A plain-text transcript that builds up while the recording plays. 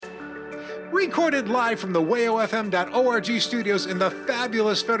Recorded live from the wayofm.org studios in the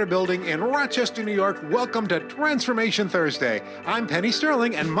fabulous Feder Building in Rochester, New York, welcome to Transformation Thursday. I'm Penny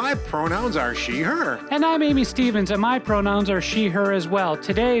Sterling, and my pronouns are she, her. And I'm Amy Stevens, and my pronouns are she, her as well.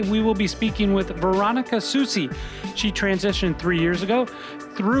 Today, we will be speaking with Veronica Soucy. She transitioned 3 years ago.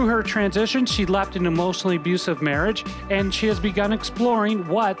 Through her transition, she left an emotionally abusive marriage, and she has begun exploring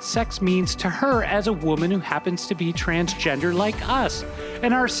what sex means to her as a woman who happens to be transgender like us.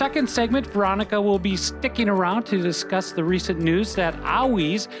 In our second segment, Veronica will be sticking around to discuss the recent news that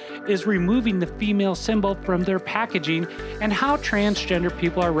Owies is removing the female symbol from their packaging and how transgender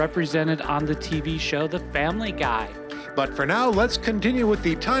people are represented on the TV show The Family Guy. But for now, let's continue with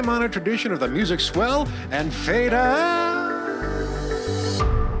the time-honored tradition of the music swell and fade out.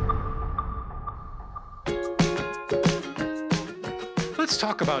 Let's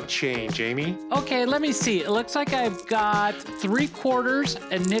talk about change, Amy. Okay, let me see. It looks like I've got 3/4,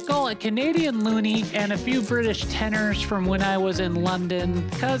 a nickel, a Canadian loonie, and a few British tenors from when I was in London,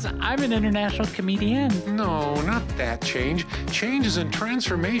 because I'm an international comedian. No, not that change. Change is in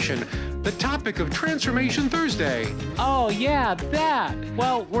transformation. The topic of Transformation Thursday. Oh, yeah, that.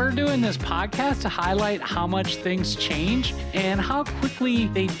 Well, we're doing this podcast to highlight how much things change and how quickly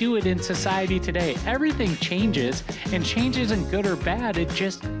they do it in society today. Everything changes, and change isn't good or bad. It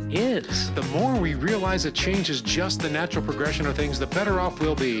just is. The more we realize that change is just the natural progression of things, the better off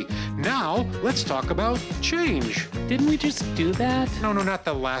we'll be. Now, let's talk about change. Didn't we just do that? No, not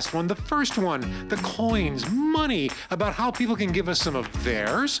the last one. The first one. The coins, money, about how people can give us some of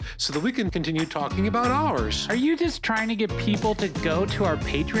theirs so that we can continue talking about ours. Are you just trying to get people to go to our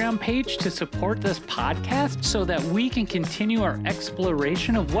Patreon page to support this podcast so that we can continue our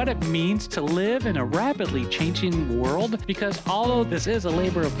exploration of what it means to live in a rapidly changing world? Because although this is a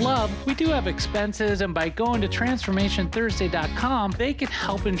labor of love, we do have expenses, and by going to transformationthursday.com, they can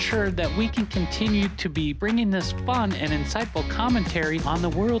help ensure that we can continue to be bringing this fun and insightful commentary on the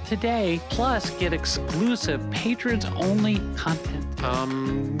world today, plus get exclusive patrons-only content.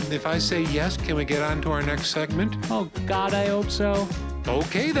 If I say yes, can we get on to our next segment? Oh, God, I hope so.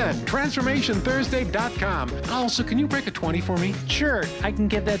 Okay then, transformationthursday.com. Also, can you break a 20 for me? Sure, I can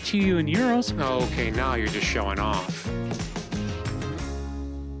get that to you in euros. Okay, now you're just showing off.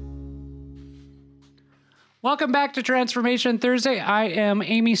 Welcome back to Transformation Thursday. I am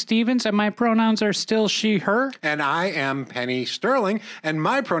Amy Stevens, and my pronouns are still she, her. And I am Penny Sterling, and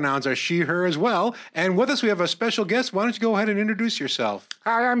my pronouns are she, her as well. And with us, we have a special guest. Why don't you go ahead and introduce yourself?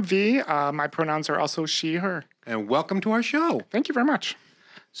 Hi, I'm V. My pronouns are also she, her. And welcome to our show. Thank you very much.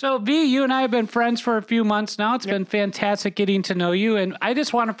 So, V, you and I have been friends for a few months now. It's been fantastic getting to know you. And I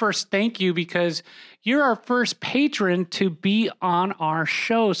just want to first thank you because you're our first patron to be on our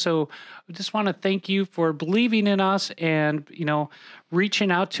show. So I just want to thank you for believing in us and,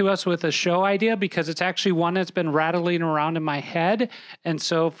 reaching out to us with a show idea, because it's actually one that's been rattling around in my head. And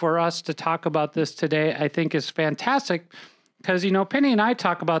so for us to talk about this today, I think is fantastic. Because, Penny and I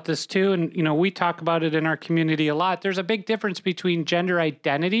talk about this too, and, we talk about it in our community a lot. There's a big difference between gender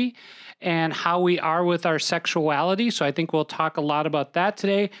identity and how we are with our sexuality. So I think we'll talk a lot about that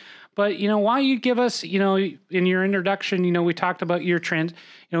today. But, why don't you give us, in your introduction, we talked about your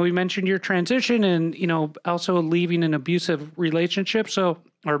we mentioned your transition and, also leaving an abusive relationship,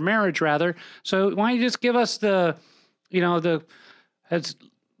 or marriage rather. So why don't you just give us as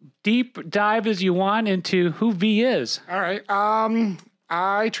deep dive as you want into who V is. All right.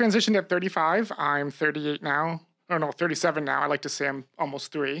 I transitioned at 35. I'm 38 now. Or no, 37 now. I like to say I'm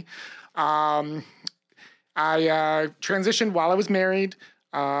almost 3. I transitioned while I was married.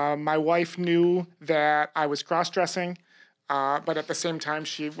 My wife knew that I was cross-dressing. But at the same time,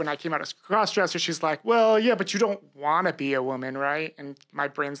 when I came out as cross-dresser, she's like, well, yeah, but you don't want to be a woman, right? And my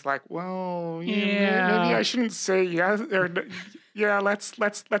brain's like, well, yeah. Maybe I shouldn't say yes. Yeah,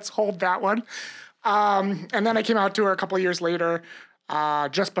 let's hold that one. And then I came out to her a couple of years later,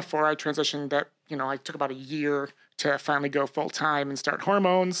 just before I transitioned. That I took about a year to finally go full time and start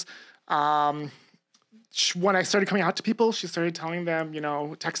hormones. When I started coming out to people, she started telling them,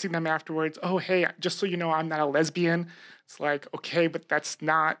 texting them afterwards, oh, hey, just so you know, I'm not a lesbian. It's like, okay, but that's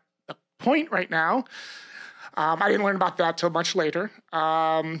not the point right now. I didn't learn about that till much later.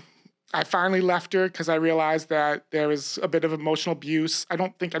 I finally left her because I realized that there was a bit of emotional abuse. I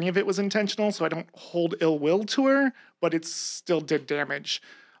don't think any of it was intentional, so I don't hold ill will to her, but it still did damage.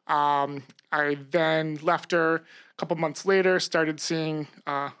 I then left her a couple months later, started seeing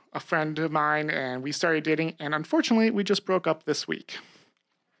a friend of mine, and we started dating. And unfortunately, we just broke up this week.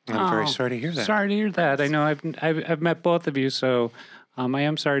 I'm very sorry to hear that. Sorry to hear that. I know I've met both of you, so I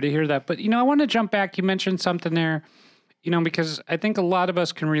am sorry to hear that. But, I want to jump back. You mentioned something there. because I think a lot of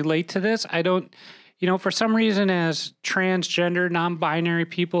us can relate to this. I don't, for some reason, as transgender, non-binary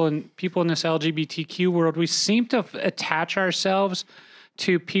people and people in this LGBTQ world, we seem to attach ourselves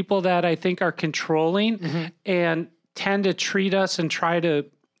to people that I think are controlling and tend to treat us and try to,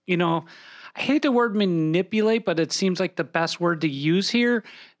 I hate the word manipulate, but it seems like the best word to use here.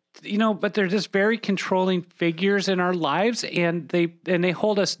 But they're just very controlling figures in our lives, and they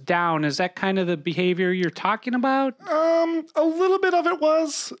hold us down. Is that kind of the behavior you're talking about? A little bit of it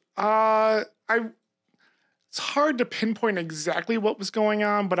was. It's hard to pinpoint exactly what was going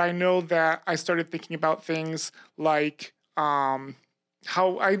on, but I know that I started thinking about things like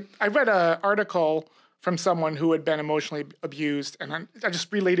how I read an article from someone who had been emotionally abused, and I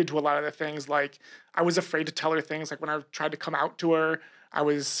just related to a lot of the things. Like, I was afraid to tell her things. Like, when I tried to come out to her, I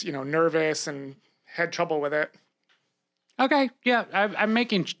was, nervous and had trouble with it. Okay, yeah, I'm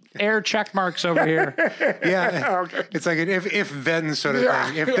making air check marks over here. Yeah, Okay. it's like an if-then sort of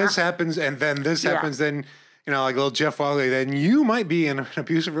thing. If this happens and then this happens, then, like little Jeff Wiley, then you might be in an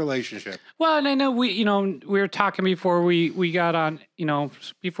abusive relationship. Well, and I know we were talking before we got on,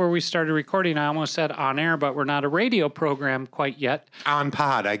 before we started recording, I almost said on air, but we're not a radio program quite yet. On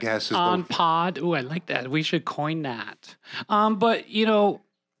pod, I guess. Pod. Ooh, I like that. We should coin that. But,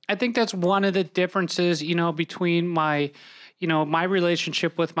 I think that's one of the differences, between my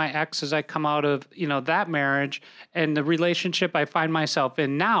relationship with my ex as I come out of, that marriage and the relationship I find myself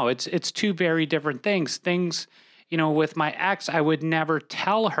in now. It's two very different things. Things, with my ex, I would never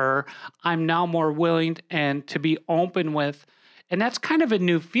tell her. I'm now more willing and to be open with. And that's kind of a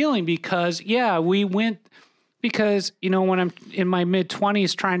new feeling because, we went, because, when I'm in my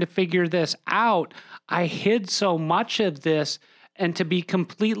mid-20s trying to figure this out, I hid so much of this. And to be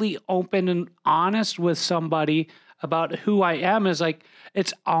completely open and honest with somebody about who I am is like,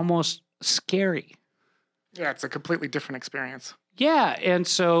 it's almost scary. Yeah, it's a completely different experience. Yeah. And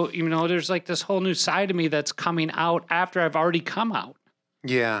so, there's like this whole new side of me that's coming out after I've already come out.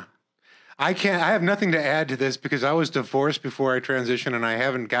 Yeah. I have nothing to add to this because I was divorced before I transitioned and I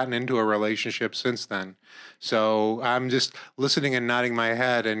haven't gotten into a relationship since then. So I'm just listening and nodding my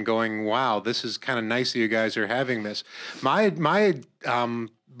head and going, wow, this is kind of nice that you guys are having this. My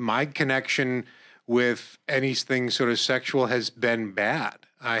connection with anything sort of sexual has been bad.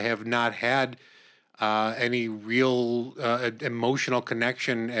 I have not had any real emotional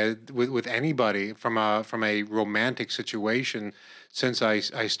connection with anybody from a romantic situation since I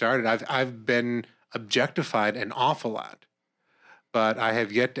started. I've been objectified an awful lot, but I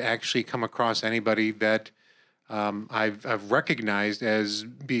have yet to actually come across anybody that I've recognized as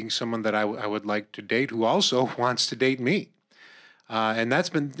being someone that I would like to date who also wants to date me. And that's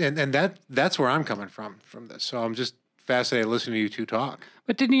been that's where I'm coming from this. So I'm just fascinated listening to you two talk.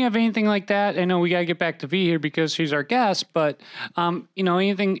 But didn't you have anything like that? I know we got to get back to V here because she's our guest, but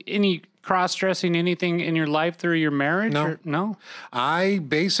any cross-dressing, anything in your life through your marriage? No. No? I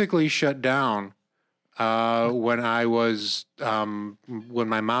basically shut down when I was when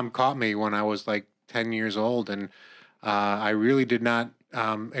my mom caught me when I was like 10 years old, and I really did not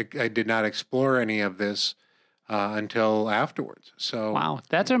I did not explore any of this until afterwards. So wow,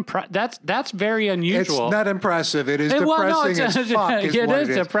 that's very unusual. It's not impressive. It is depressing as fuck. It is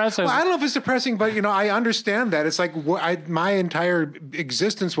depressing. Well, I don't know if it's depressing, but I understand that. It's like my entire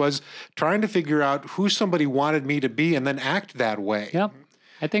existence was trying to figure out who somebody wanted me to be and then act that way. Yep,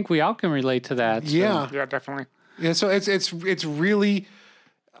 I think we all can relate to that. So. Yeah, definitely. Yeah, so it's really.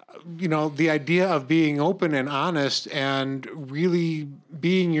 The idea of being open and honest and really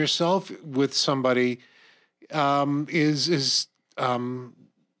being yourself with somebody is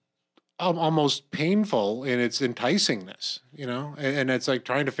almost painful in its enticingness, and it's like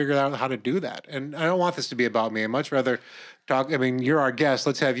trying to figure out how to do that. And I don't want this to be about me. I'd much rather talk. I mean, you're our guest.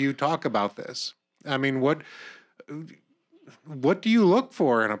 Let's have you talk about this. I mean, what do you look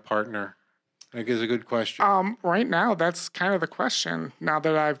for in a partner? I think is a good question. Right now, that's kind of the question. Now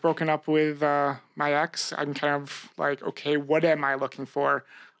that I've broken up with my ex, I'm kind of like, okay, what am I looking for?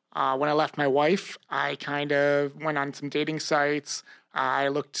 When I left my wife, I kind of went on some dating sites. I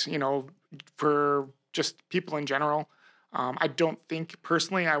looked, for just people in general. I don't think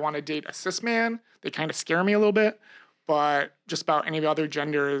personally I want to date a cis man. They kind of scare me a little bit, but just about any other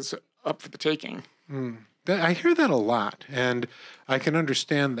gender is up for the taking. I hear that a lot, and I can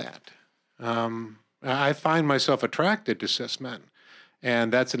understand that. I find myself attracted to cis men,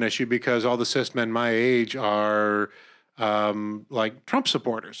 and that's an issue because all the cis men my age are like Trump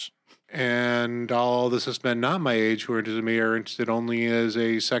supporters, and all the cis men not my age who are interested in me are interested only as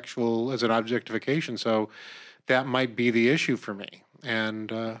an objectification. So that might be the issue for me,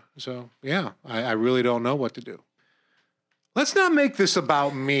 and so yeah, I really don't know what to do. Let's not make this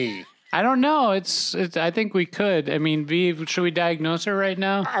about me. I don't know. It's. I think we could. I mean, V, should we diagnose her right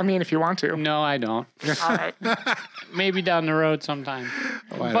now? I mean, if you want to. No, I don't. All right. Maybe down the road sometime.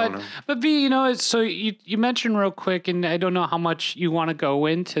 I don't know. But V, you know, so you mentioned real quick, and I don't know how much you want to go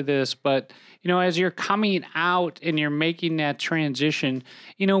into this, but you know, as you're coming out and you're making that transition,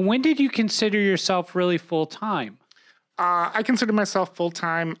 you know, when did you consider yourself really full time? I consider myself full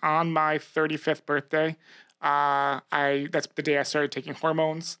time on my 35th birthday. That's the day I started taking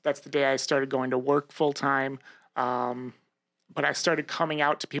hormones. That's the day I started going to work full time. But I started coming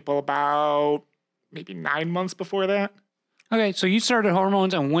out to people about maybe 9 months before that. Okay, so you started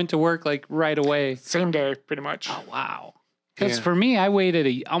hormones and went to work like right away. Same day, pretty much. Oh, wow. Because for me, I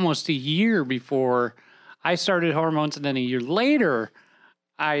waited almost a year before I started hormones, and then a year later,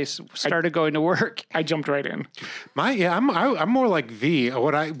 I started going to work. I jumped right in. I'm more like V.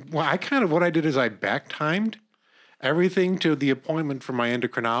 What I did is I back timed everything to the appointment for my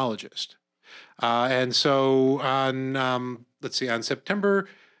endocrinologist, and so on. Let's see, on September,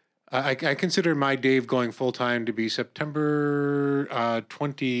 I consider my Dave going full time to be September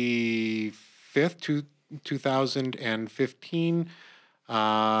 25th, 2015.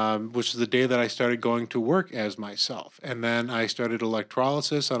 Which is the day that I started going to work as myself. And then I started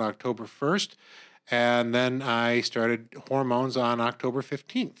electrolysis on October 1st. And then I started hormones on October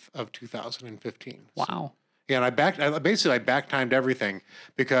 15th of 2015. Wow. So, yeah, and I basically back timed everything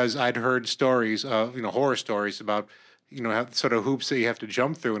because I'd heard stories of, horror stories about, how sort of hoops that you have to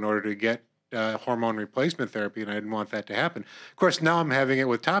jump through in order to get hormone replacement therapy. And I didn't want that to happen. Of course, now I'm having it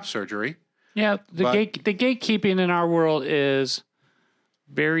with top surgery. Yeah. The gatekeeping in our world is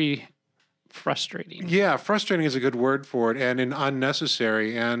very frustrating. Yeah, frustrating is a good word for it, and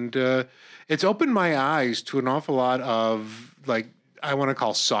unnecessary. And it's opened my eyes to an awful lot of, like, I want to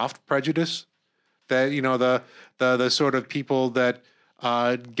call soft prejudice. That the sort of people that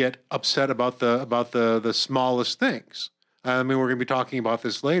get upset about the smallest things. I mean, we're going to be talking about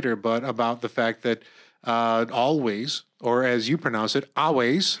this later, but about the fact that always, or as you pronounce it,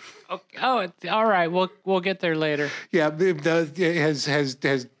 always. Oh, all right. We'll get there later. Yeah, it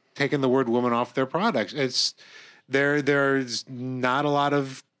has taken the word woman off their products. It's there's not a lot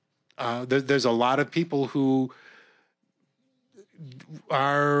of there's a lot of people who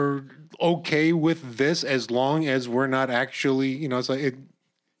are okay with this as long as we're not actually, it's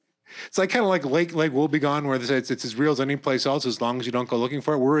like kind of like Lake Wobegon, where it's as real as any place else as long as you don't go looking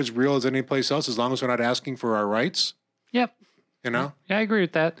for it. We're as real as any place else as long as we're not asking for our rights. Yep. Yeah, I agree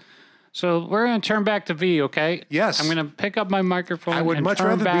with that. So we're going to turn back to V, okay? Yes. I'm going to pick up my microphone. I would much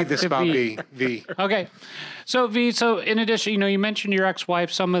rather be this about V. Okay. So V, in addition, you mentioned your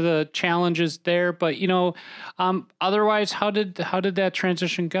ex-wife, some of the challenges there, but otherwise, how did that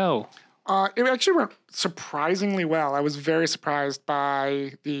transition go? It actually went surprisingly well. I was very surprised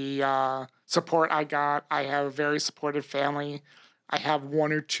by the support I got. I have a very supportive family. I have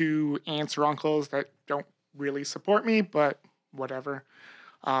one or two aunts or uncles that don't really support me, but whatever.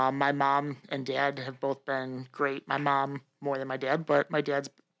 My mom and dad have both been great. My mom more than my dad, but my dad's,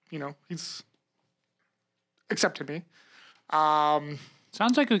 he's accepted me.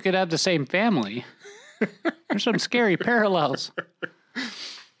 Sounds like we could have the same family. There's some scary parallels.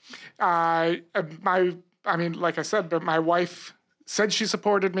 Like I said, but my wife said she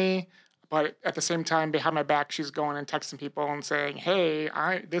supported me, but at the same time, behind my back, she's going and texting people and saying, "Hey,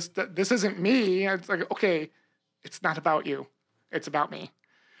 this isn't me." It's like, okay, it's not about you; it's about me.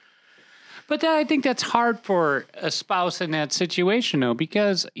 But I think that's hard for a spouse in that situation, though,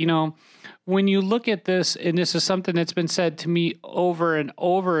 because, when you look at this, and this is something that's been said to me over and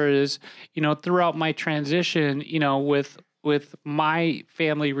over, is, throughout my transition, with my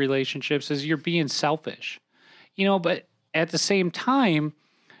family relationships, is you're being selfish, but at the same time,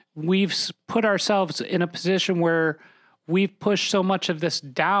 we've put ourselves in a position where we've pushed so much of this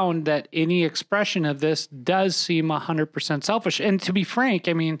down that any expression of this does seem 100% selfish. And to be frank,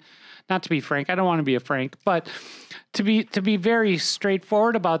 not to be frank, I don't want to be a frank, but to be very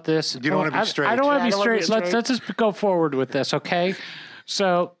straightforward about this. You don't want to be straight. I don't want to be straight. Let's just go forward with this, okay?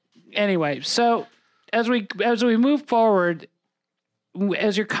 So anyway, as we move forward,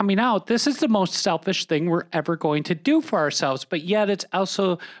 as you're coming out, this is the most selfish thing we're ever going to do for ourselves. But yet it's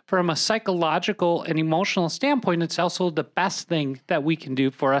also, from a psychological and emotional standpoint, it's also the best thing that we can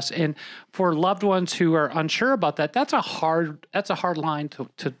do for us. And for loved ones who are unsure about that, that's a hard line to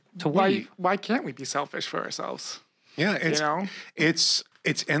weave. Why can't we be selfish for ourselves? Yeah, it's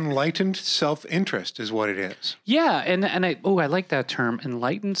enlightened self-interest is what it is. Yeah, and I like that term,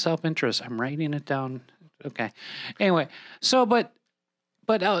 enlightened self-interest. I'm writing it down. Okay. Anyway, but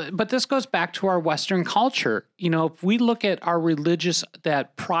but this goes back to our Western culture. If we look at our religious,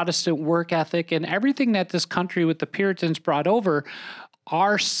 that Protestant work ethic and everything that this country with the Puritans brought over,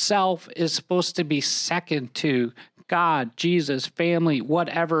 our self is supposed to be second to God, Jesus, family,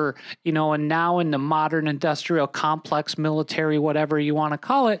 whatever, and now in the modern industrial complex, military, whatever you want to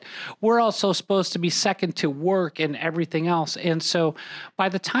call it, we're also supposed to be second to work and everything else. And so by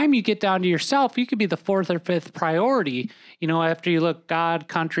the time you get down to yourself, you could be the fourth or fifth priority, after you look God,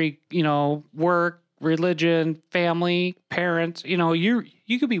 country, work, religion, family, parents,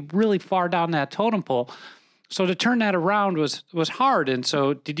 you could be really far down that totem pole. So to turn that around was hard. And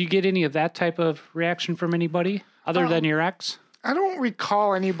so did you get any of that type of reaction from anybody other than your ex? I don't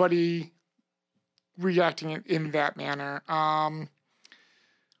recall anybody reacting in that manner. I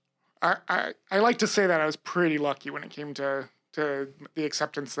like to say that I was pretty lucky when it came to the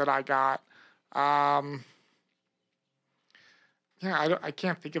acceptance that I got. I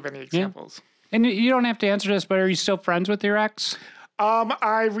can't think of any examples. Yeah. And you don't have to answer this, but are you still friends with your ex?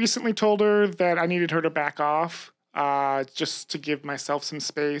 I recently told her that I needed her to back off, just to give myself some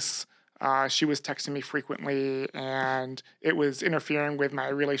space. She was texting me frequently, and it was interfering with my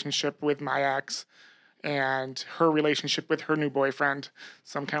relationship with my ex and her relationship with her new boyfriend.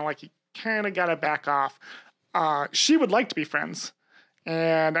 So I'm kind of like, you kind of got to back off. She would like to be friends,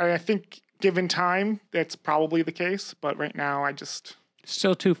 and I think given time, that's probably the case. But right now, I just...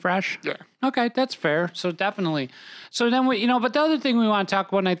 Still too fresh? Yeah. Okay, that's fair. So definitely. So then but the other thing we want to talk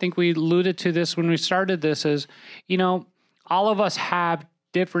about, and I think we alluded to this when we started this, is, all of us have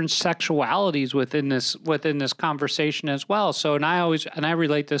different sexualities within this conversation as well. So, and I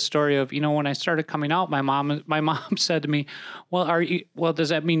relate this story of, when I started coming out, my mom said to me, well, does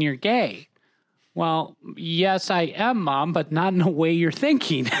that mean you're gay? Well, yes, I am, Mom, but not in the way you're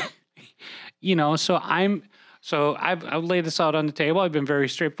thinking. So I've laid this out on the table. I've been very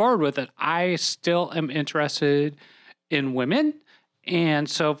straightforward with it. I still am interested in women. And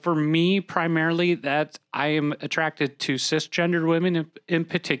so for me, primarily, that I am attracted to cisgendered women in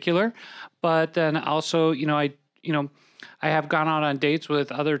particular. But then also, I have gone out on dates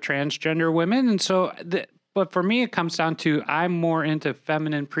with other transgender women. And so, but for me, it comes down to I'm more into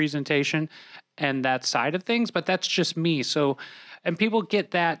feminine presentation and that side of things. But that's just me. So, and people get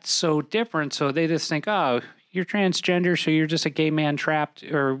that so different. So they just think, oh, you're transgender, so you're just a gay man trapped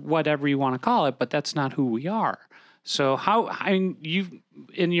or whatever you want to call it, but that's not who we are. So in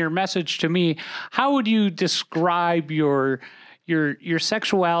your message to me, how would you describe your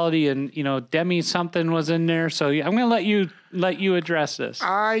sexuality? And, Demi something was in there. So I'm going to let you address this.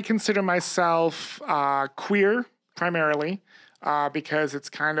 I consider myself queer primarily because it's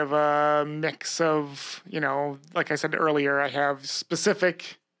kind of a mix of, like I said earlier, I have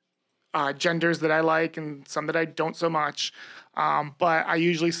specific genders that I like and some that I don't so much. But I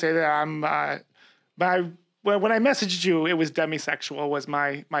usually say that I'm, when I messaged you, it was demisexual was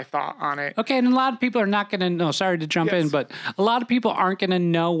my thought on it. Okay, and a lot of people are not going to know, sorry to jump in, but a lot of people aren't going to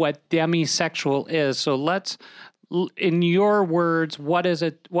know what demisexual is. So let's, in your words, what is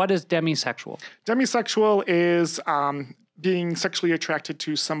it? What is demisexual? Demisexual is being sexually attracted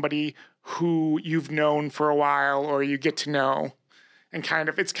to somebody who you've known for a while or you get to know. And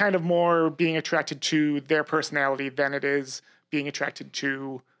it's kind of more being attracted to their personality than it is being attracted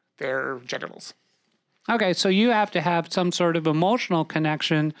to their genitals. Okay, so you have to have some sort of emotional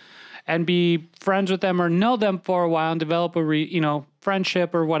connection and be friends with them or know them for a while and develop a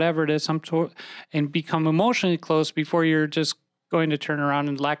friendship or whatever it is, and become emotionally close before you're just going to turn around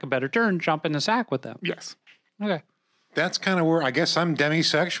and, lack of a better term, jump in the sack with them. Yes. Okay. That's kind of where I guess I'm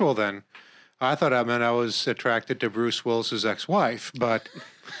demisexual then. I thought I meant I was attracted to Bruce Willis's ex-wife, but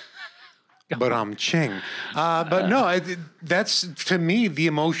I'm Ching. But no, that's, to me, the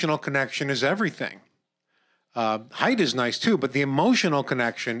emotional connection is everything. Height is nice too, but the emotional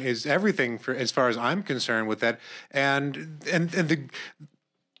connection is everything for as far as I'm concerned with that. And the,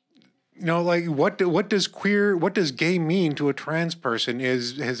 like what does gay mean to a trans person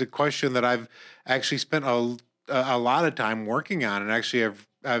is a question that I've actually spent a lot of time working on, and actually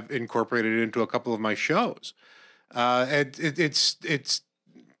I've incorporated it into a couple of my shows. It's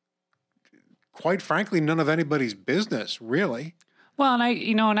quite frankly none of anybody's business, really. Well, and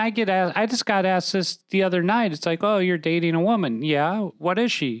I just got asked this the other night. It's like, oh, you're dating a woman. Yeah. What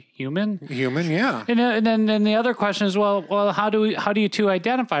is she? Human? Human, yeah. And then the other question is, well, how do you two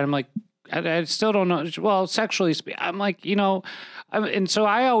identify? I'm like, I still don't know. Well, sexually speaking, I'm like, and so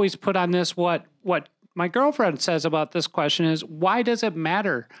I always put on this what my girlfriend says about this question is, why does it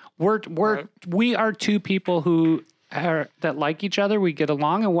matter? We are two people who that like each other, we get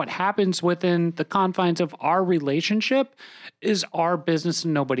along, and what happens within the confines of our relationship is our business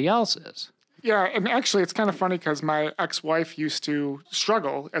and nobody else's. Yeah, and actually, it's kind of funny because my ex-wife used to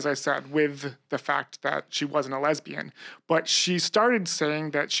struggle, as I said, with the fact that she wasn't a lesbian. But she started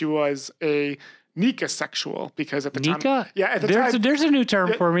saying that she was a Nika-sexual because at the time... Nika? Yeah, at the time... There's a new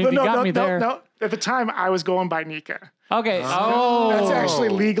term for me. You got me there. No. At the time, I was going by Nika. Okay. That's actually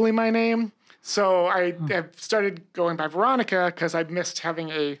legally my name. So I started going by Veronica because I missed having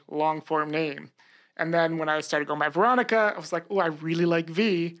a long-form name. And then when I started going by Veronica, I was like, oh, I really like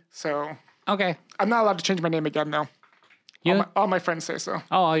V, so... Okay. I'm not allowed to change my name again, though. You? All my friends say so.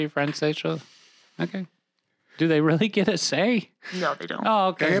 Oh, all your friends say so? Okay. Do they really get a say? No, they don't. Oh,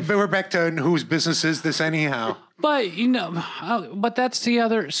 okay. But we're back to whose business is this anyhow? But, but that's the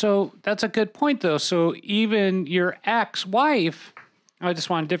other, so that's a good point, though. So even your ex-wife, I just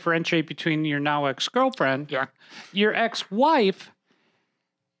want to differentiate between your now ex-girlfriend. Yeah. Your ex-wife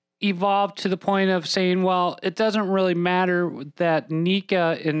evolved to the point of saying, well, it doesn't really matter that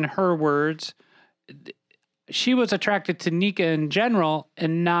Nika, in her words, she was attracted to Nika in general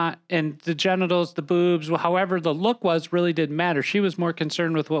and the genitals, the boobs, however the look was really didn't matter. She was more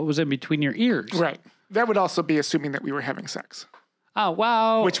concerned with what was in between your ears. Right. That would also be assuming that we were having sex. Oh,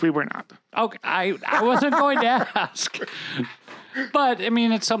 wow. Which we were not. Okay, I wasn't going to ask. But, I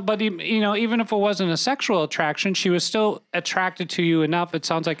mean, it's somebody, even if it wasn't a sexual attraction, she was still attracted to you enough, it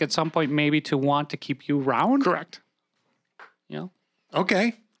sounds like at some point maybe to want to keep you around. Correct.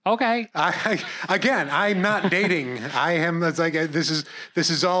 Okay. Okay. I'm not dating. I am. It's like this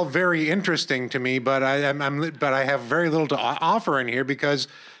is all very interesting to me, but I have very little to offer in here because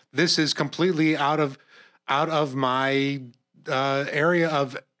this is completely out of my area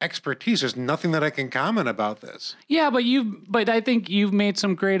of expertise. There's nothing that I can comment about this. Yeah, but I think you've made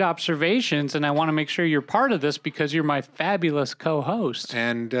some great observations, and I want to make sure you're part of this because you're my fabulous co-host.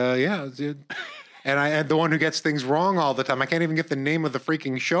 And and I'm the one who gets things wrong all the time. I can't even get the name of the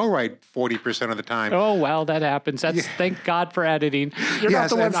freaking show right 40% of the time. Oh, well, that happens. Thank God for editing. You're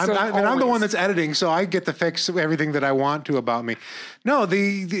not the one. I'm the one that's editing, so I get to fix everything that I want to about me. No,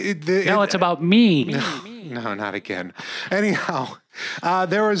 it's about me. No, not again. Anyhow,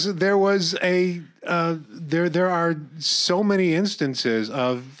 there are so many instances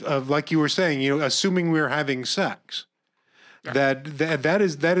of like you were saying, assuming we're having sex. Yeah.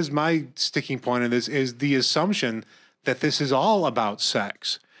 That is my sticking point in this is the assumption that this is all about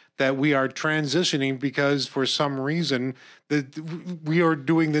sex, that we are transitioning because for some reason that we are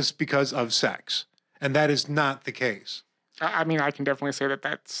doing this because of sex, and that is not the case. I mean, I can definitely say that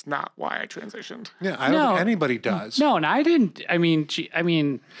that's not why I transitioned. Yeah, I don't think anybody does. No, and I didn't. I mean.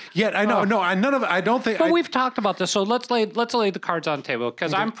 Yet I know. None of it. I don't think. But we've talked about this, so let's lay the cards on the table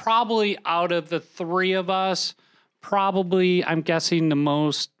because I'm probably out of the three of us. Probably, I'm guessing, the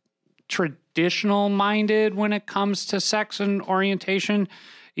most traditional minded when it comes to sex and orientation,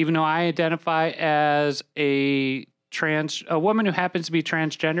 even though I identify as a woman who happens to be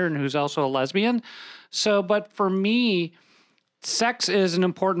transgender and who's also a lesbian. So, but for me, sex is an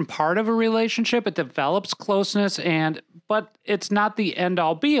important part of a relationship. It develops closeness, but it's not the end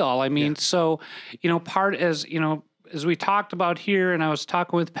all be all. I mean, so, as we talked about here, and I was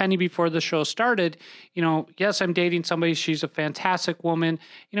talking with Penny before the show started, yes, I'm dating somebody. She's a fantastic woman,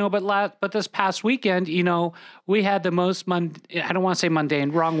 but this past weekend, we had the most I don't want to say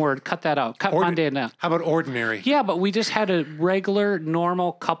mundane, wrong word. Cut that out. Cut mundane out. How about ordinary? Yeah, but we just had a regular,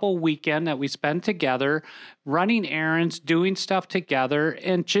 normal couple weekend that we spent together, running errands, doing stuff together,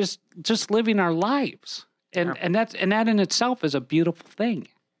 and just living our lives. And that in itself is a beautiful thing.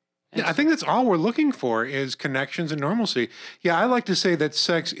 Yeah, I think that's all we're looking for is connections and normalcy. Yeah, I like to say that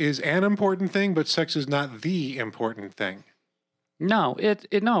sex is an important thing, but sex is not the important thing. No,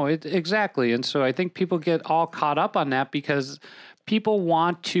 exactly. And so I think people get all caught up on that because people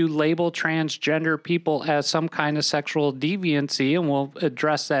want to label transgender people as some kind of sexual deviancy, and we'll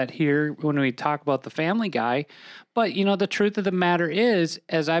address that here when we talk about the Family Guy. But, the truth of the matter is,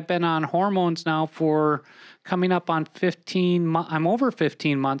 as I've been on hormones now for coming up on 15 months, I'm over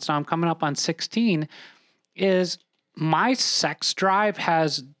 15 months now, I'm coming up on 16, is my sex drive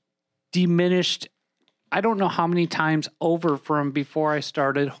has diminished, I don't know how many times over from before I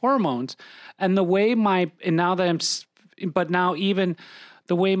started hormones. And the way even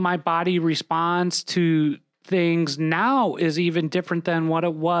the way my body responds to things now is even different than what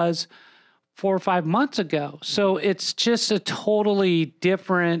it was 4 or 5 months ago. So it's just a totally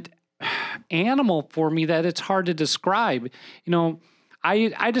different animal for me that it's hard to describe.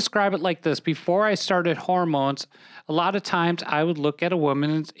 I describe it like this. Before I started hormones, a lot of times I would look at a woman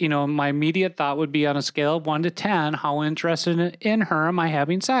and, you know, my immediate thought would be on a scale of 1 to 10, how interested in her am I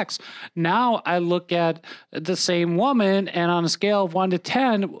having sex? Now I look at the same woman and on a scale of 1 to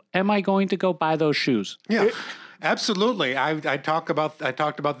 10, am I going to go buy those shoes? Yeah. Absolutely. I talked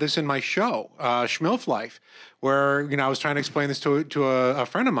about this in my show, Schmilf Life, where, you know, I was trying to explain this to a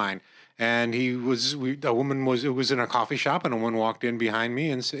friend of mine. And it was in a coffee shop, and a woman walked in behind me,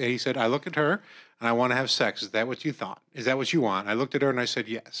 and he said, I look at her, and I want to have sex. Is that what you thought? Is that what you want? I looked at her, and I said,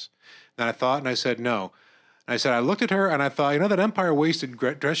 yes. Then I thought, and I said, no. And I said, I looked at her, and I thought, you know, that Empire waisted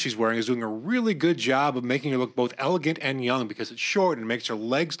dress she's wearing is doing a really good job of making her look both elegant and young because it's short and makes her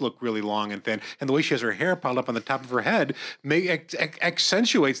legs look really long and thin. And the way she has her hair piled up on the top of her head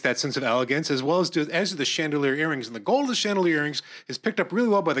accentuates that sense of elegance, as well as do the chandelier earrings. And the gold of the chandelier earrings is picked up really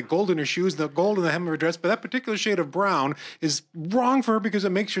well by the gold in her shoes and the gold in the hem of her dress. But that particular shade of brown is wrong for her because it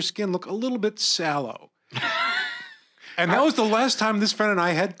makes her skin look a little bit sallow. And that was the last time this friend and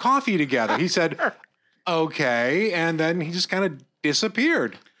I had coffee together. He said, okay, and then he just kind of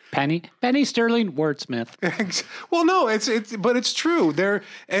disappeared. Penny Sterling, wordsmith. Well, no, but it's true.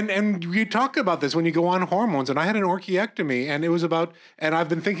 And you talk about this when you go on hormones. And I had an orchiectomy, and it was about, and I've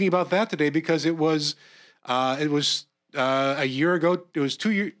been thinking about that today because it was a year ago. It was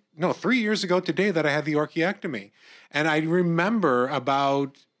 3 years ago today that I had the orchiectomy, and I remember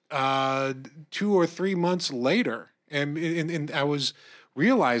about 2 or 3 months later, and I was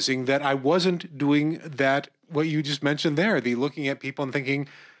realizing that I wasn't doing that, what you just mentioned there, the looking at people and thinking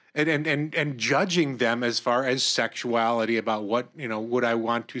and judging them as far as sexuality about what, you know, would I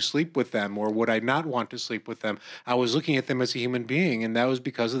want to sleep with them or would I not want to sleep with them? I was looking at them as a human being, and that was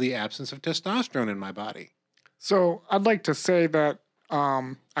because of the absence of testosterone in my body. So I'd like to say that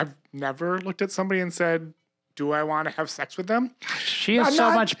I've never looked at somebody and said, do I want to have sex with them? She is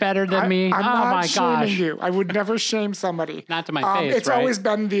so much better than me. I'm oh not my shaming gosh. you. I would never shame somebody. Not to my face, it's right? always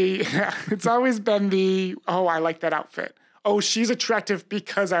been the, oh, I like that outfit. Oh, she's attractive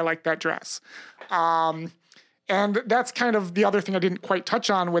because I like that dress. And that's kind of the other thing I didn't quite touch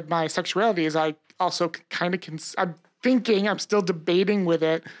on with my sexuality is I also kind of I'm still debating with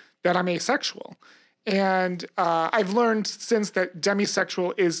it that I'm asexual. And I've learned since that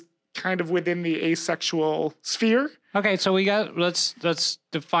demisexual is kind of within the asexual sphere. Okay, so let's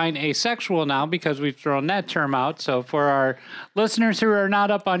define asexual now because we've thrown that term out. So for our listeners who are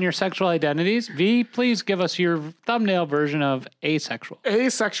not up on your sexual identities, V, please give us your thumbnail version of asexual.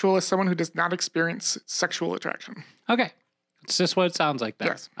 Asexual is someone who does not experience sexual attraction. Okay. It's just what it sounds like then.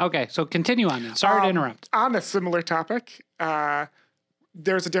 Yes. Okay, so continue on then. Sorry to interrupt. On a similar topic,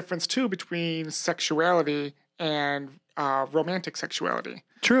 there's a difference too between sexuality and romantic sexuality.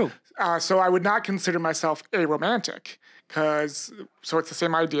 True. So I would not consider myself aromantic so it's the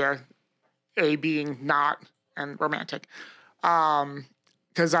same idea, A being not and romantic.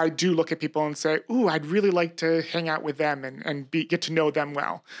 Because I do look at people and say, ooh, I'd really like to hang out with them and get to know them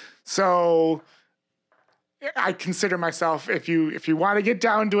well. So I consider myself, if you want to get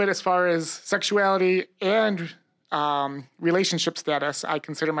down to it as far as sexuality and relationship status, I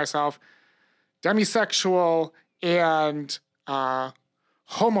consider myself demisexual and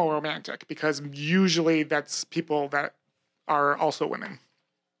homoromantic, because usually that's people that are also women.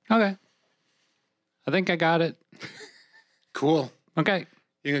 Okay. I think I got it. Cool. Okay.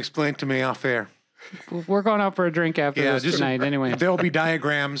 You can explain to me off air. We're going out for a drink after this tonight anyway. There'll be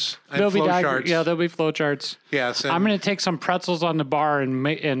diagrams and flow charts. Yeah, there'll be flow charts. Yes. I'm going to take some pretzels on the bar and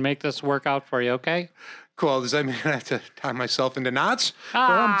make this work out for you, okay? Cool. Does that mean I have to tie myself into knots? Well,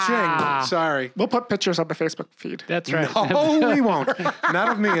 I'm ching. Sorry. We'll put pictures on the Facebook feed. That's right. No, we won't. Not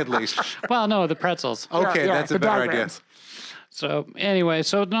of me, at least. Well, no, the pretzels. Okay, Yeah, that's a the better diagrams. idea. So anyway,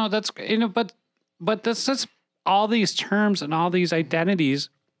 no, that's, but this is all these terms and all these identities.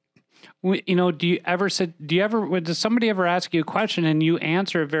 Does somebody ever ask you a question and you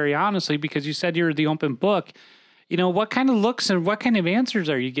answer it very honestly because you said you're the open book? What kind of looks and what kind of answers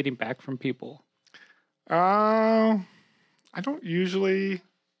are you getting back from people? I don't usually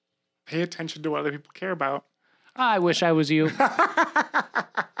pay attention to what other people care about. I wish I was you.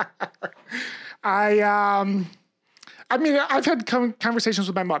 I mean, I've had conversations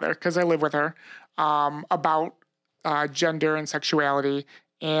with my mother because I live with her about gender and sexuality,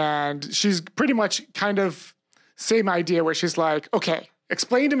 and she's pretty much kind of same idea where she's like, okay,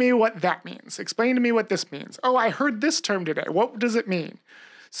 explain to me what that means. Explain to me what this means. Oh, I heard this term today. What does it mean?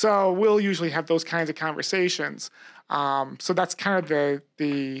 So we'll usually have those kinds of conversations. So that's kind of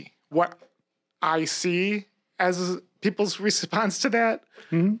the what I see as people's response to that.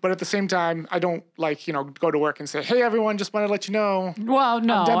 Mm-hmm. But at the same time, I don't go to work and say, "Hey, everyone, just want to let you know." Well,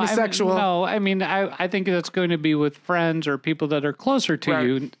 no, I'm demisexual. I think that's going to be with friends or people that are closer to Right.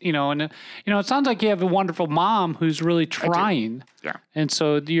 you, and it sounds like you have a wonderful mom who's really trying. Yeah. And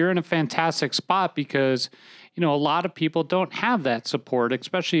so you're in a fantastic spot because, a lot of people don't have that support,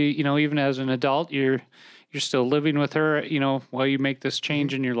 especially, even as an adult, you're still living with her, while you make this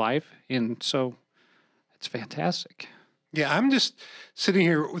change in your life. And so it's fantastic. Yeah, I'm just sitting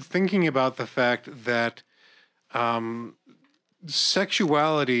here thinking about the fact that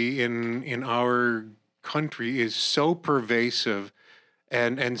sexuality in our country is so pervasive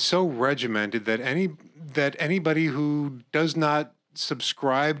and so regimented that anybody who does not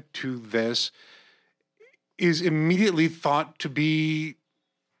subscribe to this is immediately thought to be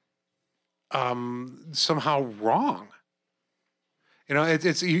somehow wrong.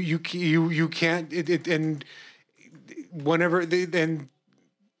 It's you can't and whenever the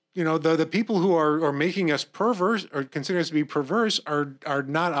people who are making us perverse or consider us to be perverse are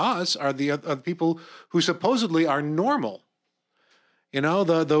not us, are the people who supposedly are normal.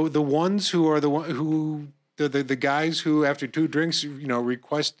 The ones who are the guys who after 2 drinks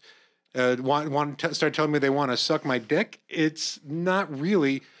request want to start telling me they want to suck my dick. It's not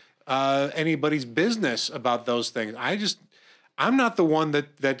really anybody's business about those things. I'm not the one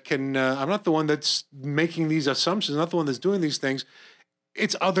that can. I'm not the one that's making these assumptions. I'm not the one that's doing these things.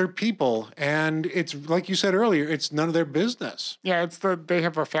 It's other people, and it's like you said earlier. It's none of their business. Yeah, they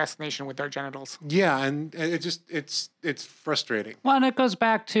have a fascination with their genitals. Yeah, and it's frustrating. Well, and it goes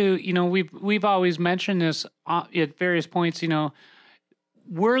back to, we've always mentioned this at various points,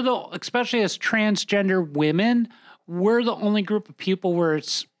 we're especially as transgender women, we're the only group of people where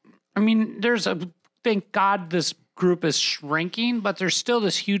thank God this group is shrinking, but there's still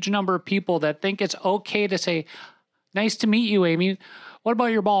this huge number of people that think it's okay to say, "Nice to meet you, Amy. What about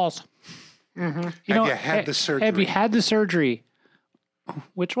your balls?" Mm-hmm. Have you had the surgery? Have you had the surgery?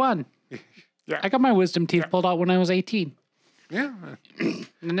 Which one? Yeah. I got my wisdom teeth pulled out when I was 18. Yeah.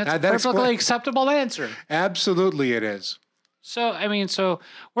 And that's a perfectly acceptable answer. Absolutely it is. So,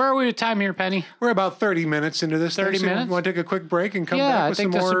 where are we with time here, Penny? We're about 30 minutes into this. 30 minutes? Want to take a quick break and come back with some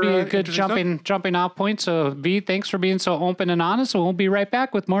more? Yeah, I think this would be a good jumping off point. So, V, thanks for being so open and honest. And we'll be right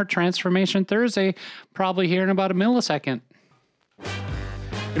back with more Transformation Thursday, probably here in about a millisecond.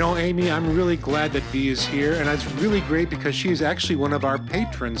 Amy, I'm really glad that V is here, and it's really great because she is actually one of our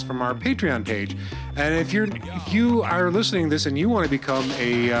patrons from our Patreon page. And if you are listening to this and you want to become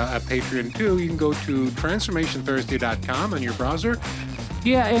a patron too, you can go to transformationthursday.com on your browser.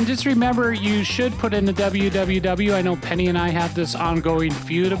 Yeah, and just remember, you should put in the www. I know Penny and I have this ongoing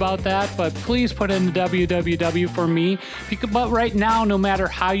feud about that, but please put in the www for me. But right now, no matter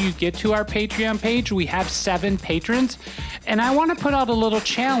how you get to our Patreon page, we have 7 patrons. And I want to put out a little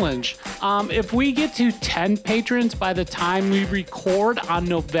challenge. If we get to 10 patrons by the time we record on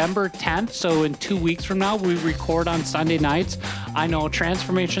November 10th, so in 2 weeks from now, we record on Sunday nights. I know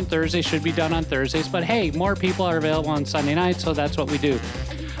Transformation Thursday should be done on Thursdays, but hey, more people are available on Sunday nights, so that's what we do.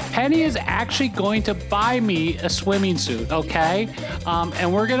 Penny is actually going to buy me a swimming suit, okay?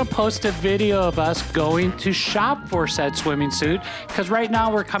 And we're going to post a video of us going to shop for said swimming suit, because right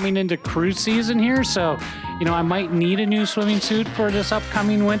now we're coming into cruise season here, so I might need a new swimming suit for this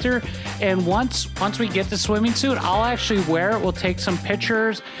upcoming winter. And once we get the swimming suit, I'll actually wear it. We'll take some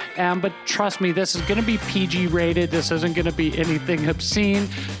pictures. But trust me, this is going to be PG rated. This isn't going to be anything obscene,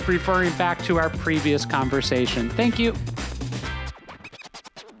 referring back to our previous conversation. Thank you.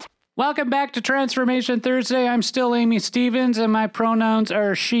 Welcome back to Transformation Thursday. I'm still Amy Stevens, and my pronouns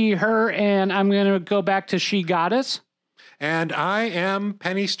are she, her, and I'm going to go back to she goddess. And I am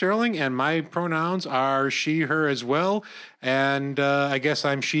Penny Sterling, and my pronouns are she, her as well. And I guess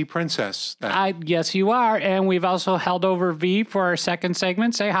I'm she princess. Yes, you are. And we've also held over V for our second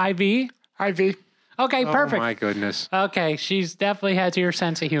segment. Say hi, V. Hi, V. Okay, perfect. Oh my goodness. Okay, she's definitely has your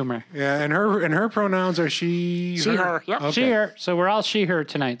sense of humor. Yeah, and her pronouns are she, her. Yep. Okay. She, her. So we're all she, her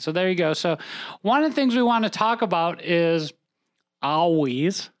tonight. So there you go. So one of the things we want to talk about is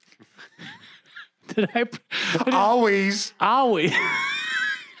always. Always.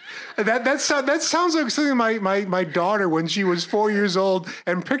 That sounds like something my daughter when she was 4 years old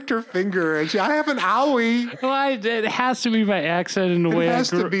and picked her finger and I have an owie. Well, it has to be my accent in the way. It has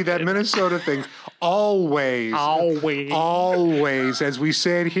to be that Minnesota thing. Always, as we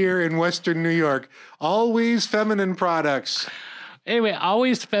say it here in Western New York. Always feminine products. Anyway,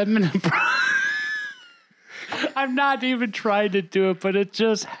 always feminine products. I'm not even trying to do it, but it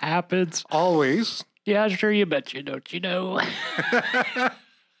just happens. Always. Yeah, sure, you bet you don't, you know.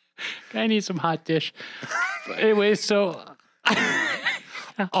 I need some hot dish. Anyway, so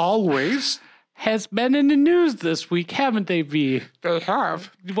Always. has been in the news this week, haven't they, V? They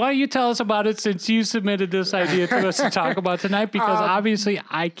have. Why don't you tell us about it since you submitted this idea to us to talk about tonight? Because obviously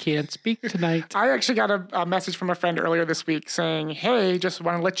I can't speak tonight. I actually got a message from a friend earlier this week saying, hey, just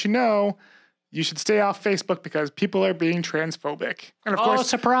want to let you know you should stay off Facebook because people are being transphobic. And of course,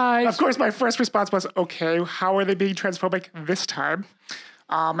 surprise. Of course, my first response was, okay, how are they being transphobic this time?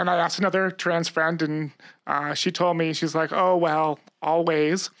 And I asked another trans friend, and she told me, she's like, oh, well,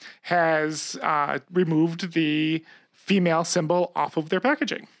 Always has removed the female symbol off of their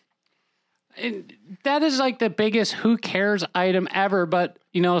packaging. And that is like the biggest who cares item ever. But,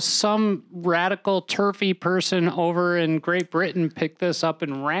 you know, some radical turfy person over in Great Britain picked this up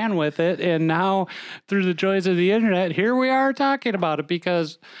and ran with it. And now, through the joys of the internet, here we are talking about it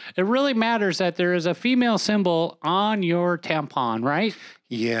because it really matters that there is a female symbol on your tampon, right?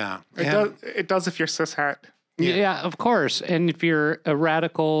 Yeah. It does if you're cishet. Yeah, of course. And if you're a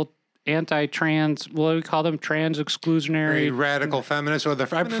radical anti-trans, what do we call them? Trans exclusionary. Radical feminists, or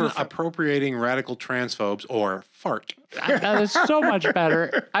I prefer appropriating radical transphobes, or fart. That is so much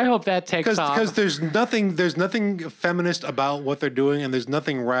better. I hope that takes off. Because there's nothing feminist about what they're doing, and there's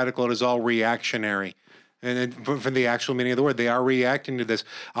nothing radical. It is all reactionary. And from the actual meaning of the word, they are reacting to this.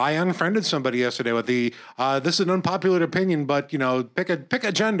 I unfriended somebody yesterday with the, this is an unpopular opinion, but, you know, pick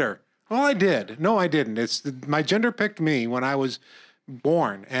a gender. Well, I did. No, I didn't. My gender picked me when I was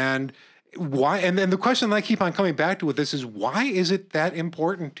born. And why? And then the question that I keep on coming back to with this is, why is it that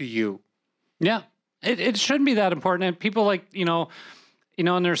important to you? Yeah, it shouldn't be that important. And people like, you know,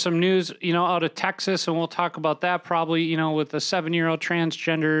 and there's some news, you know, out of Texas, and we'll talk about that probably, you know, with a 7-year-old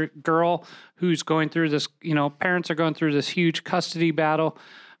transgender girl who's going through this, you know, parents are going through this huge custody battle.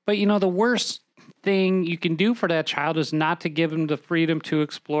 But, you know, the worst thing you can do for that child is not to give them the freedom to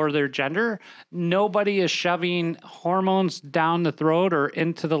explore their gender. Nobody is shoving hormones down the throat or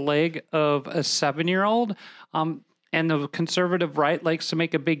into the leg of a 7-year-old. And the conservative right likes to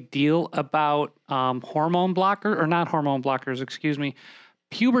make a big deal about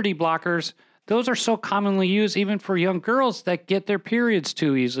puberty blockers. Those are so commonly used even for young girls that get their periods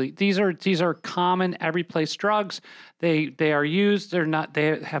too easily. These are common every place drugs. They are used.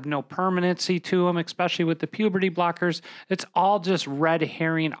 They have no permanency to them, especially with the puberty blockers. It's all just red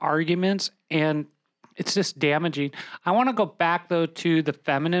herring arguments, and it's just damaging. I want to go back though to the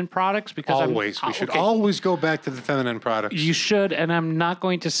feminine products because we should always go back to the feminine products. You should, and I'm not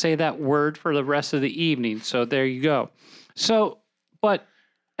going to say that word for the rest of the evening. So there you go. So, but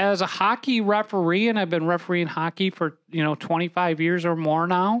as a hockey referee, and I've been refereeing hockey for 25 years or more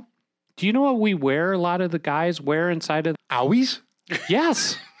now. Do you know what we wear? A lot of the guys wear inside of owies.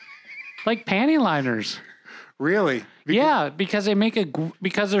 Yes, like panty liners. Really? Because they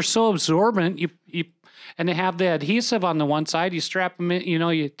because they're so absorbent. You and they have the adhesive on the one side. You strap them in.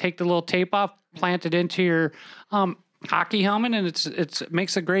 You take the little tape off, plant it into your hockey helmet, and it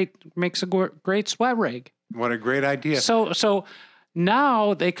makes a great sweat rag. What a great idea! So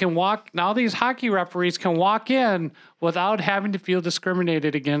now they can walk. Now these hockey referees can walk in without having to feel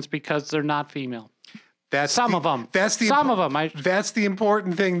discriminated against because they're not female. Some of them. That's the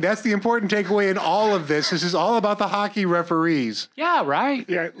important thing. That's the important takeaway in all of this. This is all about the hockey referees. Yeah, right.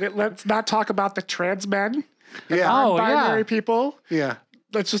 Yeah, let's not talk about the trans men. Yeah. Non-binary people. Yeah.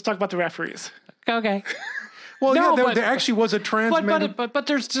 Let's just talk about the referees. Okay. Well, there actually was a trans man. But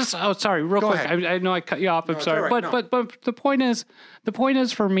there's just real quick. I know I cut you off. I'm sorry. Right, but the point is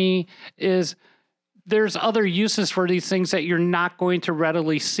for me is there's other uses for these things that you're not going to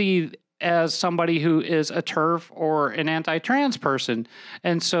readily see as somebody who is a TERF or an anti-trans person.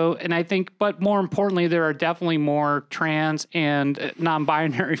 And I think, but more importantly, there are definitely more trans and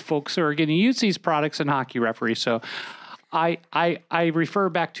non-binary folks who are going to use these products in hockey referees. So I refer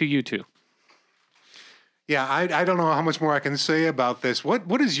back to you two. Yeah, I don't know how much more I can say about this.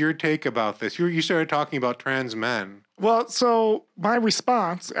 What is your take about this? You started talking about trans men. Well, so my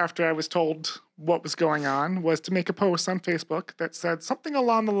response after I was told what was going on was to make a post on Facebook that said something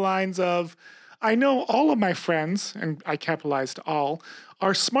along the lines of, I know all of my friends, and I capitalized all,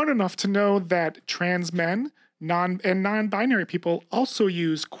 are smart enough to know that trans men and non-binary people also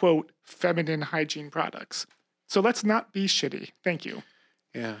use, quote, feminine hygiene products. So let's not be shitty. Thank you.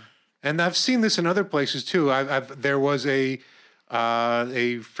 Yeah. And I've seen this in other places too. There was a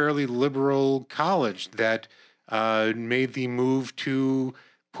fairly liberal college that made the move to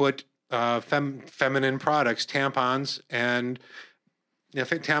put feminine products, tampons, and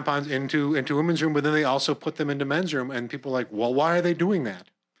tampons into women's room, but then they also put them into men's room. And people are like, well, why are they doing that?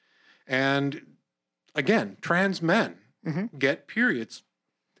 And again, trans men get periods,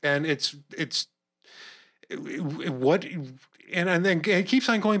 and it's what, and then it keeps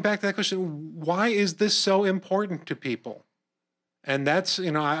on going back to that question, why is this so important to people? And that's,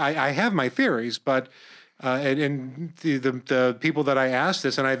 I have my theories, but and the people that I asked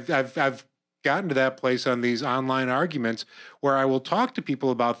this, and I've gotten to that place on these online arguments where I will talk to people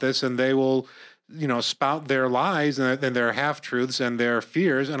about this, and they will, spout their lies and their half-truths and their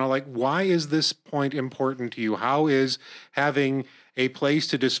fears, and I'm like, why is this point important to you? How is having a place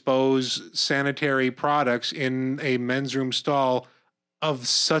to dispose sanitary products in a men's room stall of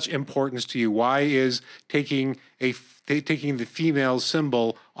such importance to you? Why is taking the female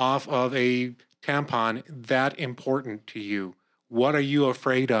symbol off of a tampon that important to you? What are you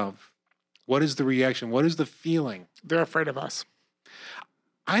afraid of? What is the reaction? What is the feeling? They're afraid of us.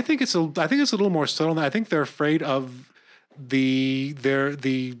 I think it's a little more subtle than that. I think they're afraid of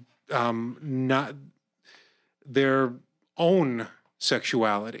not their own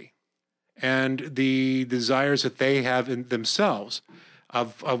sexuality and the desires that they have in themselves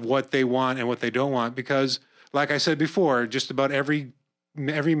of what they want and what they don't want. Because, like I said before, just about every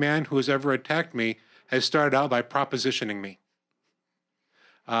man who has ever attacked me has started out by propositioning me.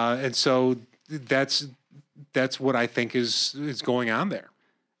 And so that's what I think is going on there.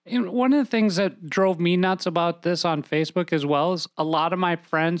 And one of the things that drove me nuts about this on Facebook as well is a lot of my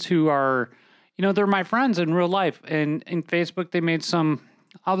friends who are, they're my friends in real life. And in Facebook, they made some,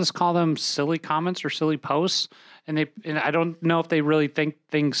 I'll just call them silly comments or silly posts. And I don't know if they really think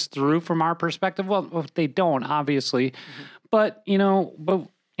things through from our perspective. Well, they don't, obviously. Mm-hmm. But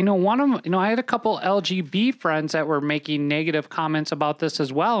one of them, I had a couple LGB friends that were making negative comments about this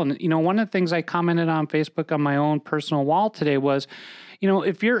as well. And, one of the things I commented on Facebook on my own personal wall today was,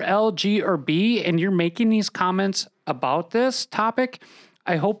 if you're LG or B and you're making these comments about this topic,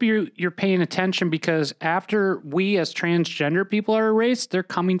 I hope you're paying attention, because after we as transgender people are erased, they're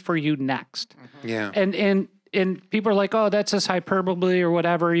coming for you next. Mm-hmm. Yeah. And people are like, oh, that's just hyperbole or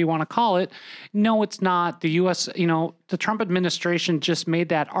whatever you want to call it. No, it's not. The U.S., the Trump administration just made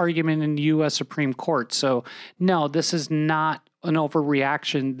that argument in the U.S. Supreme Court. So, no, this is not an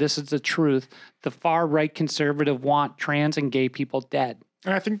overreaction. This is the truth. The far-right conservative want trans and gay people dead.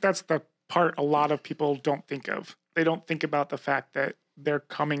 And I think that's the part a lot of people don't think of. They don't think about the fact that they're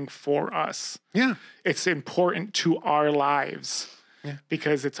coming for us. Yeah. It's important to our lives. Yeah.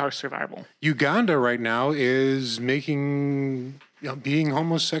 Because it's our survival. Uganda right now is making being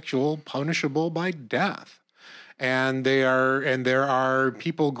homosexual punishable by death, and there are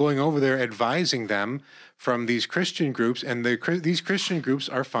people going over there advising them from these Christian groups, and these Christian groups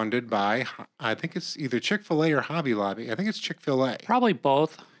are funded by, I think it's either Chick-fil-A or Hobby Lobby. I think it's Chick-fil-A. Probably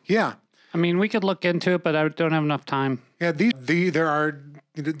both. Yeah. I mean, we could look into it, but I don't have enough time. Yeah.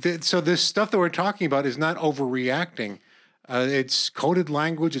 So this stuff that we're talking about is not overreacting. It's coded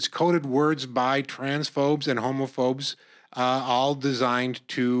language, it's coded words by transphobes and homophobes, all designed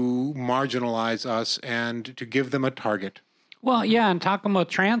to marginalize us and to give them a target. Well, yeah, and talking about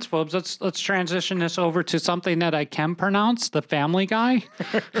transphobes, let's transition this over to something that I can pronounce, the Family Guy.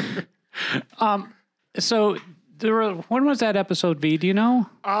 So when was that episode, V? Do you know?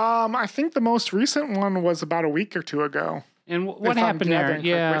 I think the most recent one was about a week or two ago. And what happened there?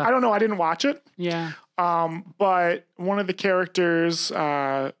 Yeah, I don't know. I didn't watch it. Yeah. But one of the characters'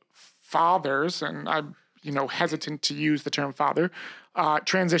 fathers, and I'm hesitant to use the term father,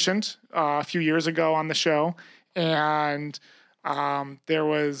 transitioned a few years ago on the show, and there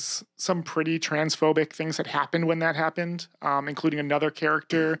was some pretty transphobic things that happened when that happened, including another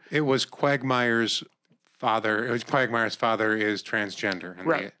character. It was Quagmire's father. Quagmire's father is transgender.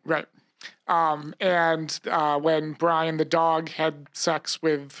 Right. And when Brian the dog had sex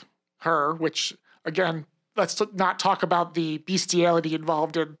with her, which, again, let's not talk about the bestiality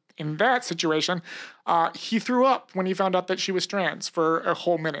involved in that situation, he threw up when he found out that she was trans for a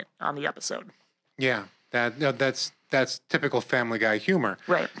whole minute on the episode. Yeah, that's typical Family Guy humor.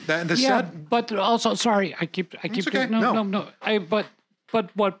 Right. But also, sorry, I keep okay. No. But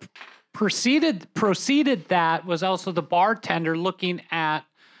what preceded that was also the bartender looking at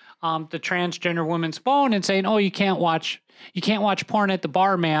the transgender woman's phone and saying, "Oh, you can't watch porn at the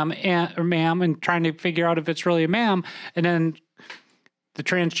bar, ma'am," and trying to figure out if it's really a ma'am. And then the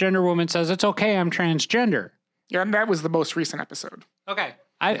transgender woman says, "It's okay, I'm transgender." Yeah, and that was the most recent episode. Okay,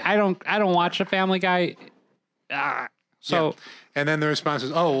 I don't watch the Family Guy. So, yeah. And then the response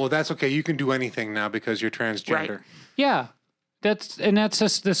is, "Oh, well, that's okay. You can do anything now because you're transgender." Right. Yeah, that's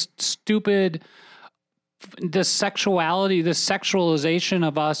just this stupid. This sexuality, this sexualization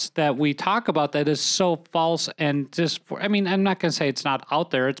of us that we talk about that is so false and I'm not going to say it's not out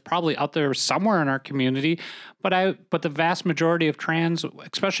there. It's probably out there somewhere in our community, but the vast majority of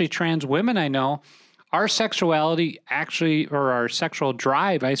especially trans women I know our sexuality actually, or our sexual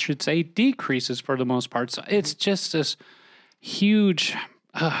drive, I should say, decreases for the most part. So it's just this huge,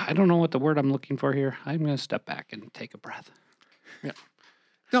 I don't know what the word I'm looking for here. I'm going to step back and take a breath. Yeah.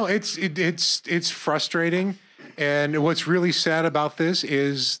 No, it's frustrating. And what's really sad about this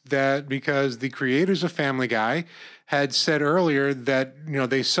is that because the creators of Family Guy had said earlier that,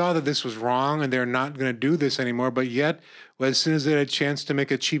 they saw that this was wrong and they're not going to do this anymore, but yet as soon as they had a chance to make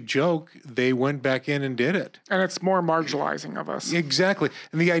a cheap joke, they went back in and did it. And it's more marginalizing of us. Exactly.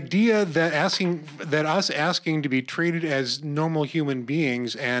 And the idea that us asking to be treated as normal human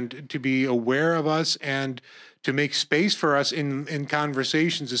beings and to be aware of us and to make space for us in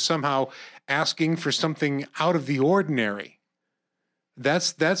conversations is somehow asking for something out of the ordinary.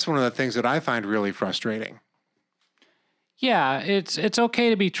 That's one of the things that I find really frustrating. Yeah, it's okay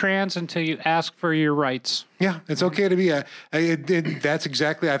to be trans until you ask for your rights. Yeah, it's okay to be that's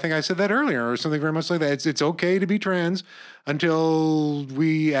exactly, I think I said that earlier or something very much like that. It's okay to be trans until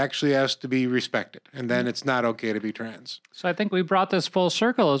we actually ask to be respected. And then it's not okay to be trans. So I think we brought this full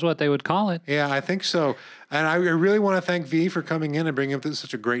circle is what they would call it. Yeah, I think so. And I really want to thank V for coming in and bringing up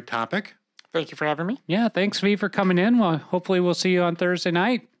such a great topic. Thank you for having me. Yeah, thanks V for coming in. Well, hopefully we'll see you on Thursday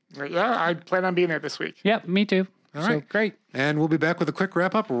night. Yeah, I plan on being there this week. Yep, me too. All right. Great. And we'll be back with a quick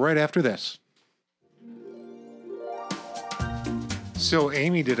wrap up right after this. So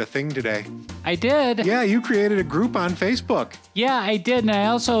Amy did a thing today. I did. Yeah, you created a group on Facebook. Yeah, I did, and I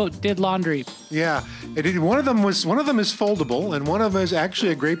also did laundry. Yeah, one of them is foldable, and one of them is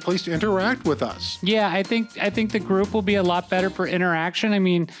actually a great place to interact with us. Yeah, I think the group will be a lot better for interaction. I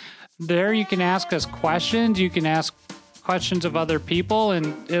mean, there you can ask us questions. You can ask questions of other people,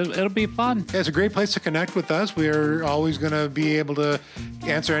 and it'll be fun. Yeah, it's a great place to connect with us. We are always going to be able to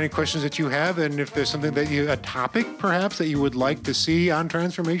answer any questions that you have, and if there's something a topic perhaps that you would like to see on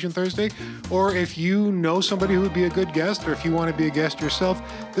Transformation Thursday, or if you know somebody who would be a good guest, or if you want to be a guest yourself,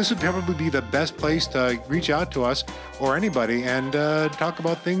 this would probably be the best place to reach out to us or anybody and talk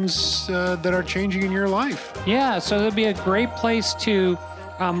about things that are changing in your life. Yeah, so it'll be a great place to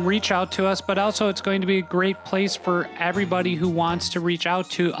reach out to us, but also it's going to be a great place for everybody who wants to reach out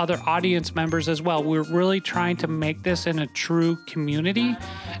to other audience members as well. We're really trying to make this in a true community.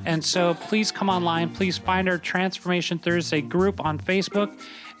 And so please come online. Please find our Transformation Thursday group on Facebook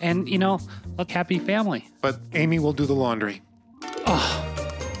and, look, happy family. But Amy will do the laundry. Oh.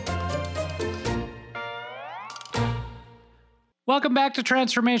 Welcome back to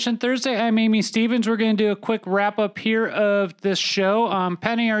Transformation Thursday. I'm Amy Stevens. We're going to do a quick wrap up here of this show.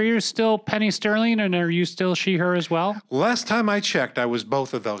 Penny, are you still Penny Sterling, and are you still she, her as well? Last time I checked, I was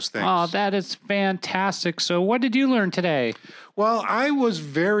both of those things. Oh, that is fantastic. So what did you learn today? Well, I was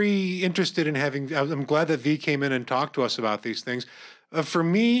very interested in I'm glad that V came in and talked to us about these things. For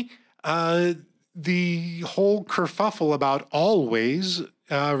me, the whole kerfuffle about Always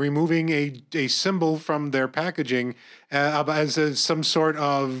removing a symbol from their packaging as some sort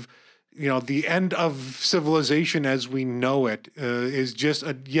of, the end of civilization as we know it is just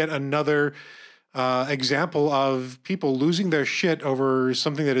yet another example of people losing their shit over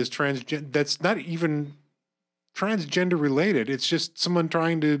something that is that's not even transgender related. It's just someone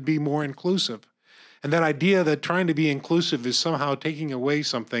trying to be more inclusive. And that idea that trying to be inclusive is somehow taking away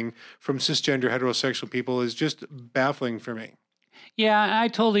something from cisgender heterosexual people is just baffling for me. Yeah, I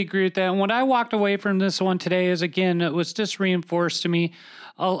totally agree with that. And what I walked away from this one today is, again, it was just reinforced to me.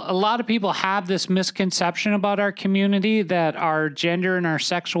 A lot of people have this misconception about our community that our gender and our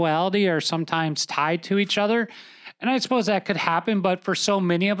sexuality are sometimes tied to each other. And I suppose that could happen, but for so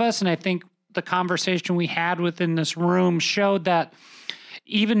many of us, and I think the conversation we had within this room showed that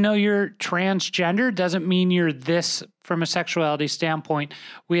even though you're transgender doesn't mean you're this from a sexuality standpoint.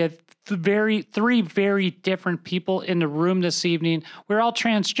 We had three very different people in the room this evening. We're all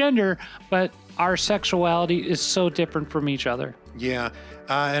transgender, but our sexuality is so different from each other. Yeah.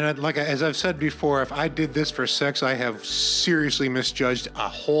 As I've said before, if I did this for sex, I have seriously misjudged a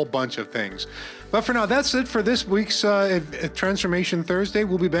whole bunch of things. But for now, that's it for this week's Transformation Thursday.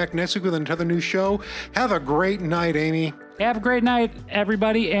 We'll be back next week with another new show. Have a great night, Amy. Have a great night,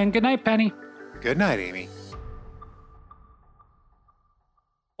 everybody, and good night, Penny. Good night, Amy.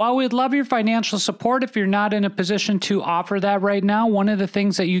 While we'd love your financial support, if you're not in a position to offer that right now, one of the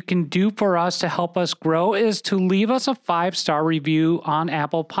things that you can do for us to help us grow is to leave us a 5-star review on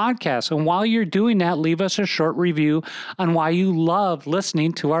Apple Podcasts. And while you're doing that, leave us a short review on why you love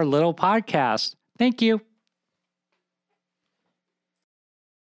listening to our little podcast. Thank you.